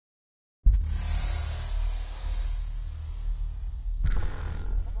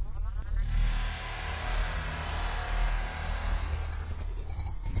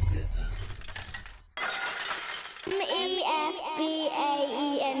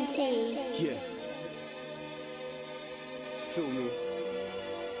ENT. Yeah. Feel me?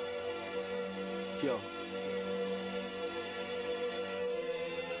 Yo.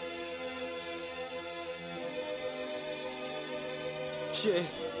 Jae.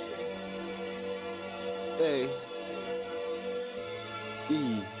 A.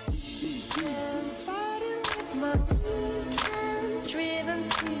 E.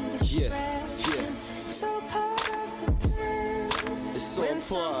 It's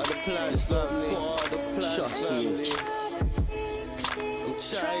all part of the plan, family. Trust me.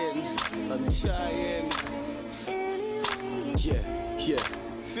 I'm trying. Yeah.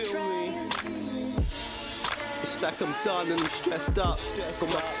 Feel me? It's like I'm done and I'm stressed out. Got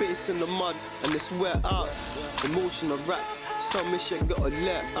my face in the mud and it's wet out. Emotional rap, some shit gotta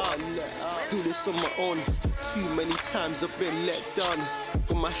let out. Do this on my own. Too many times I've been let down.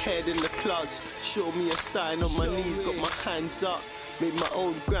 Got my head in the clouds, show me a sign on my knees, got my hands up. Made my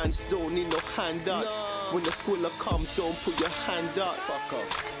own grants, don't need no handouts. When the schooler come, don't put your hand up. Fuck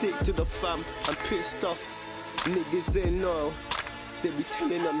off. Stick to the fam, I'm pissed off. Niggas ain't loyal, they be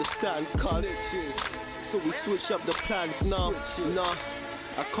telling understand cuz. So we switch up the plans now. Nah,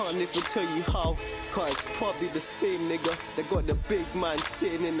 I can't even tell you how. Cause it's probably the same nigga that got the big man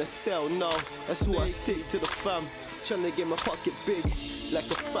sitting in the cell now. That's why I stick to the fam, tryna get my pocket big like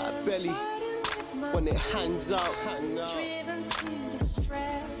a fat belly when it hangs out.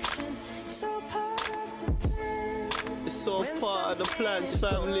 It's all part of the plans,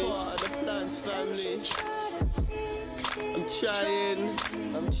 family. I'm trying.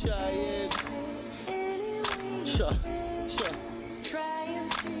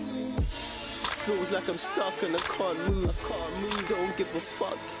 Feels like I'm stuck and I can't move. Don't give a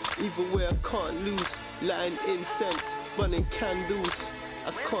fuck, either way I can't lose. Lighting incense, burning candles.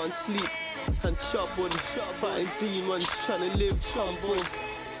 I can't sleep, and troubled. Fighting demons, trying to live humble.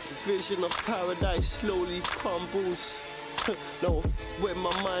 Vision of paradise slowly crumbles. No, where my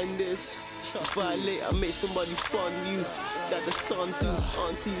mind is. Violate, I make somebody fun you. Like the son do,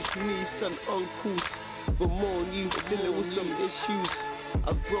 aunties, niece and uncles bemoan you, dealing with some issues.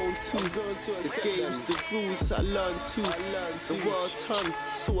 I've grown too. The games, the rules, I learned too. The world turned,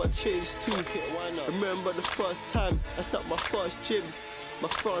 so I changed too. Remember the first time I started my first gym. My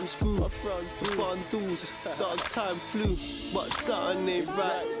fronts grew, the bundles, dark time flew. But something ain't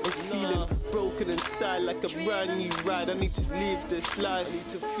right, I'm feeling broken inside like a brand new ride. I need to live this life, I need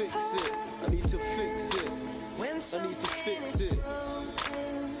to fix it. I need to fix it.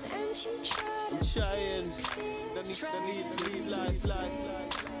 I'm trying. I need to live life.